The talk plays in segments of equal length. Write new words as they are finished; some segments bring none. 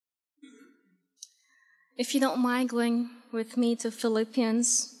If you don't mind going with me to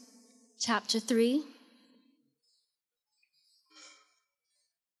Philippians chapter 3.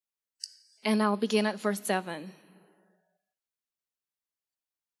 And I'll begin at verse 7.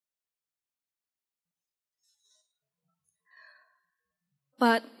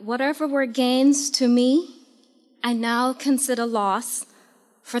 But whatever were gains to me, I now consider loss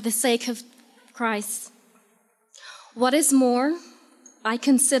for the sake of Christ. What is more, I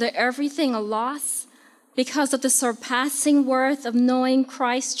consider everything a loss because of the surpassing worth of knowing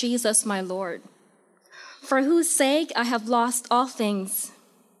Christ Jesus my Lord, for whose sake I have lost all things.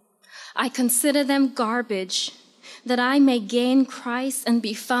 I consider them garbage, that I may gain Christ and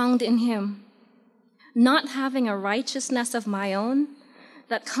be found in him, not having a righteousness of my own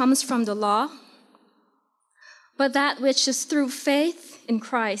that comes from the law, but that which is through faith in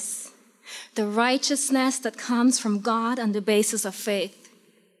Christ, the righteousness that comes from God on the basis of faith.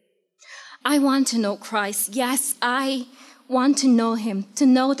 I want to know Christ. Yes, I want to know him, to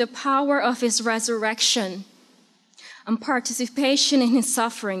know the power of his resurrection and participation in his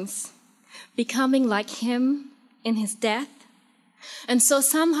sufferings, becoming like him in his death, and so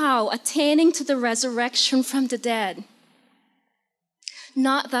somehow attaining to the resurrection from the dead.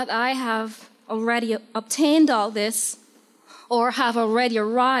 Not that I have already obtained all this or have already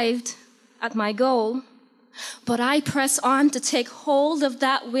arrived at my goal, but I press on to take hold of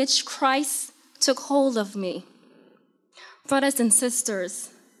that which Christ took hold of me. Brothers and sisters,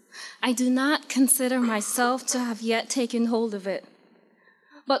 I do not consider myself to have yet taken hold of it.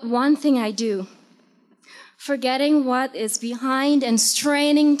 But one thing I do, forgetting what is behind and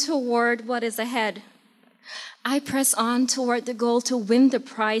straining toward what is ahead, I press on toward the goal to win the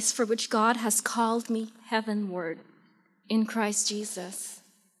prize for which God has called me heavenward in Christ Jesus.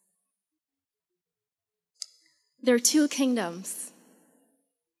 There are two kingdoms.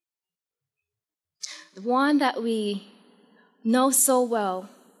 The one that we know so well,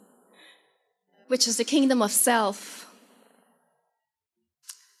 which is the kingdom of self.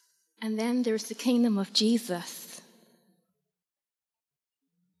 And then there's the kingdom of Jesus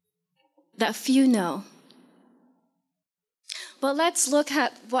that few know. But let's look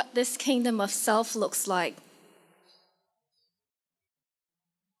at what this kingdom of self looks like.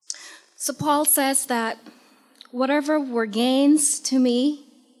 So Paul says that whatever were gains to me,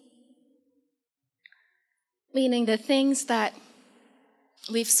 meaning the things that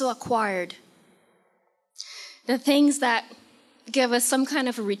we've so acquired, the things that give us some kind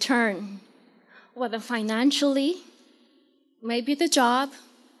of a return, whether financially, maybe the job,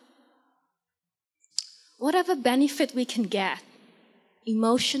 whatever benefit we can get,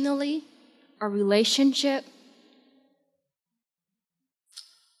 emotionally, or relationship,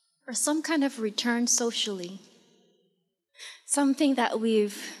 or some kind of return socially, something that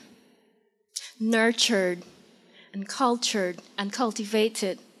we've nurtured and cultured and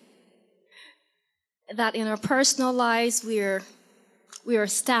cultivated, that in our personal lives we are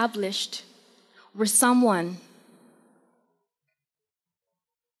established, we're someone.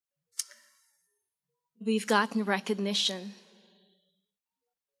 We've gotten recognition.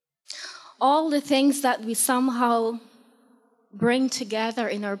 All the things that we somehow bring together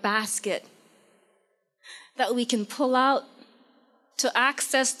in our basket, that we can pull out to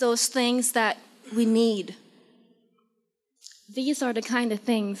access those things that we need. These are the kind of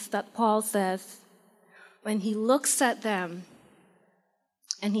things that Paul says when he looks at them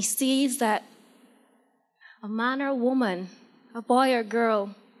and he sees that a man or a woman, a boy or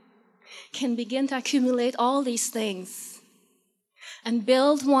girl, can begin to accumulate all these things and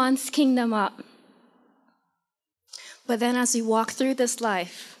build one's kingdom up. But then as we walk through this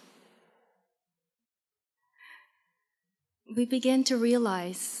life, we begin to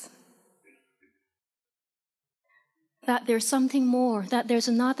realize that there's something more, that there's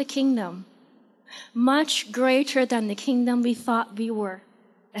another kingdom, much greater than the kingdom we thought we were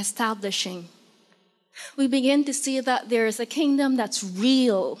establishing. We begin to see that there's a kingdom that's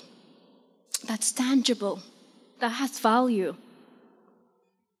real, that's tangible, that has value.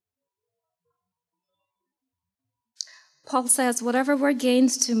 Paul says, whatever were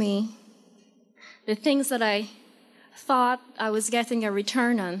gains to me, the things that I thought I was getting a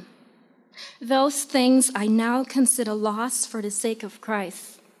return on, those things I now consider loss for the sake of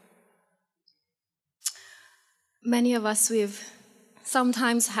Christ. Many of us, we've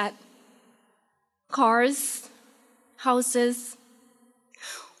sometimes had cars, houses,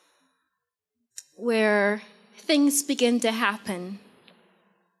 where things begin to happen.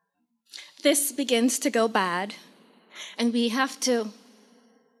 This begins to go bad, and we have to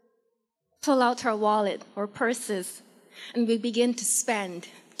pull out our wallet or purses, and we begin to spend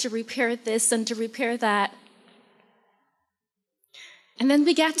to repair this and to repair that. And then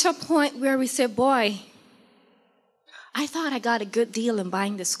we get to a point where we say, boy, I thought I got a good deal in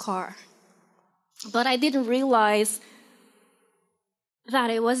buying this car. But I didn't realize that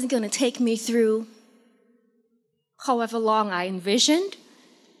it wasn't going to take me through however long I envisioned.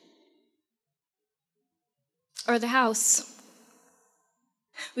 Or the house.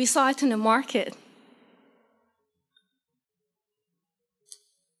 We saw it in the market.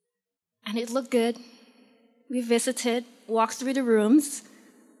 And it looked good. We visited, walked through the rooms.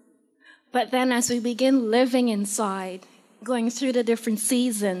 But then as we begin living inside, going through the different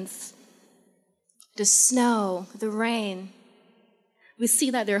seasons, the snow, the rain, we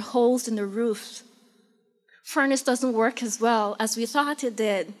see that there are holes in the roof. Furnace doesn't work as well as we thought it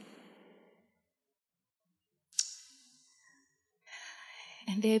did.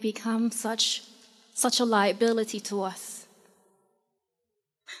 And they become such a liability to us.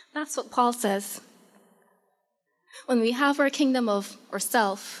 That's what Paul says. When we have our kingdom of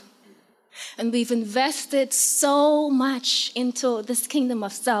ourself, and we've invested so much into this kingdom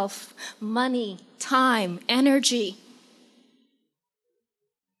of self, money, time, energy,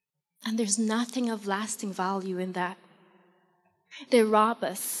 and there's nothing of lasting value in that. They rob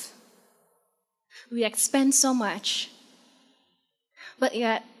us. We expend so much, but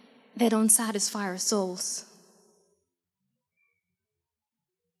yet they don't satisfy our souls.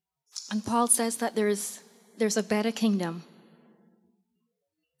 And Paul says that there's a better kingdom,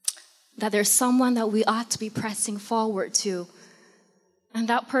 that there's someone that we ought to be pressing forward to, and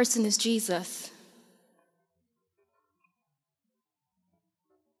that person is Jesus.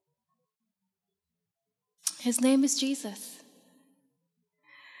 His name is Jesus.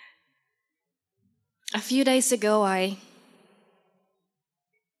 A few days ago, I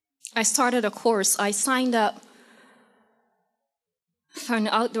started a course. I signed up for an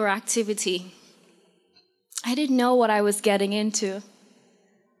outdoor activity. I didn't know what I was getting into.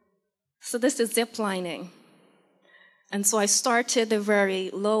 So this is zip lining. And so I started the very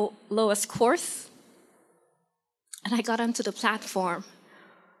lowest course, and I got onto the platform.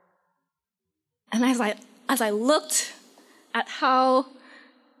 And as I looked at how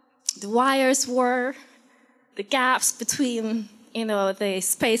the wires were, the gaps between, the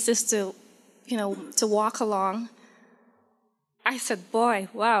spaces to walk along, I said, boy,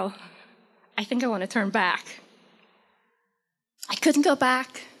 wow, I think I want to turn back. I couldn't go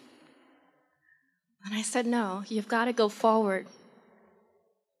back. And I said, no, you've got to go forward.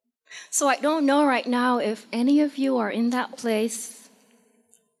 So I don't know right now if any of you are in that place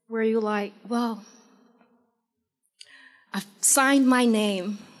where you're like, well, I've signed my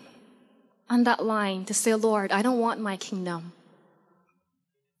name on that line to say, Lord, I don't want my kingdom.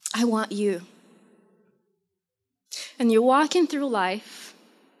 I want you. And you're walking through life,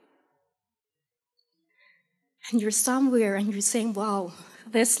 and you're somewhere, and you're saying, wow,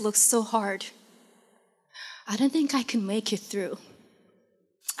 this looks so hard. I don't think I can make it through.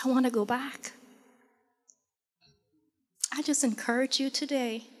 I want to go back. I just encourage you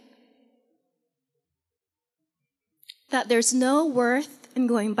today that there's no worth in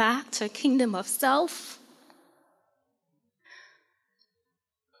going back to a kingdom of self.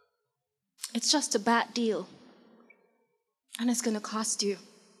 It's just a bad deal, and it's going to cost you.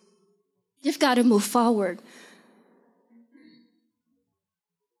 You've got to move forward.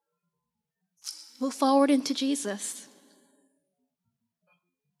 Move forward into Jesus.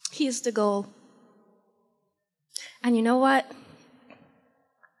 He is the goal. And you know what?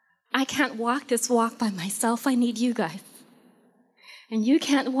 I can't walk this walk by myself. I need you guys. And you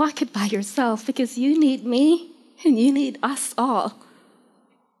can't walk it by yourself because you need me and you need us all.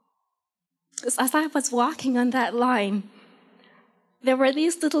 Because as I was walking on that line, there were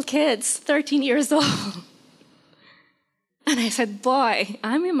these little kids, 13 years old. And I said, boy,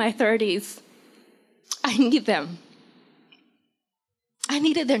 I'm in my 30s. I need them. I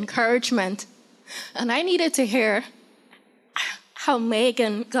needed their encouragement. And I needed to hear how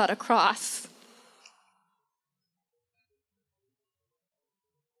Megan got across.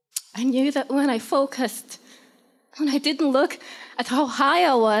 I knew that when I focused, when I didn't look at how high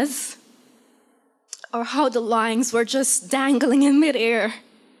I was, or how the lines were just dangling in midair.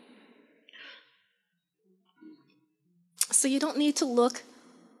 So you don't need to look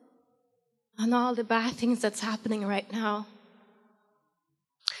on all the bad things that's happening right now.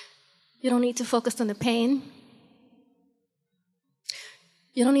 You don't need to focus on the pain.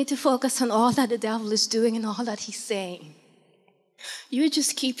 You don't need to focus on all that the devil is doing and all that he's saying. You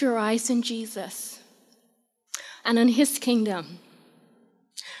just keep your eyes on Jesus and on his kingdom.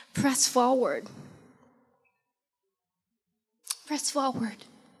 Press forward. Press forward.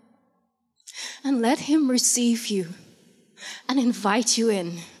 and let him receive you and invite you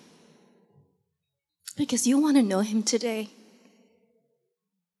in. Because you want to know him today.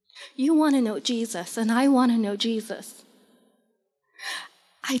 You want to know Jesus, and I want to know Jesus.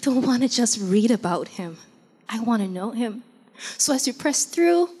 I don't want to just read about him. I want to know him. So as you press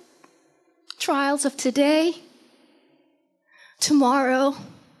through trials of today, tomorrow,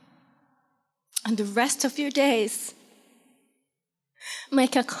 and the rest of your days,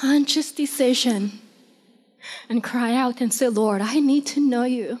 make a conscious decision and cry out and say, Lord, I need to know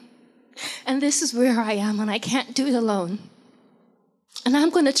you. And this is where I am, and I can't do it alone. And I'm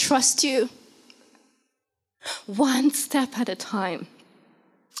going to trust you one step at a time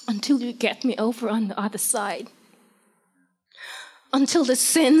until you get me over on the other side. Until the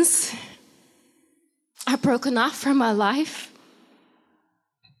sins are broken off from my life.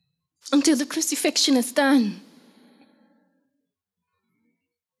 Until the crucifixion is done.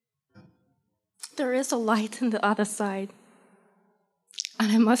 There is a light on the other side.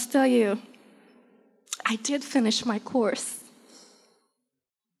 And I must tell you, I did finish my course.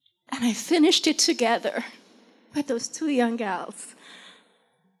 And I finished it together with those two young gals.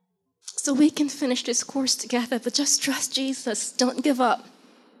 So we can finish this course together, but just trust Jesus. Don't give up.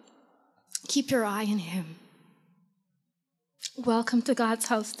 Keep your eye on him. Welcome to God's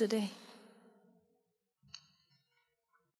house today.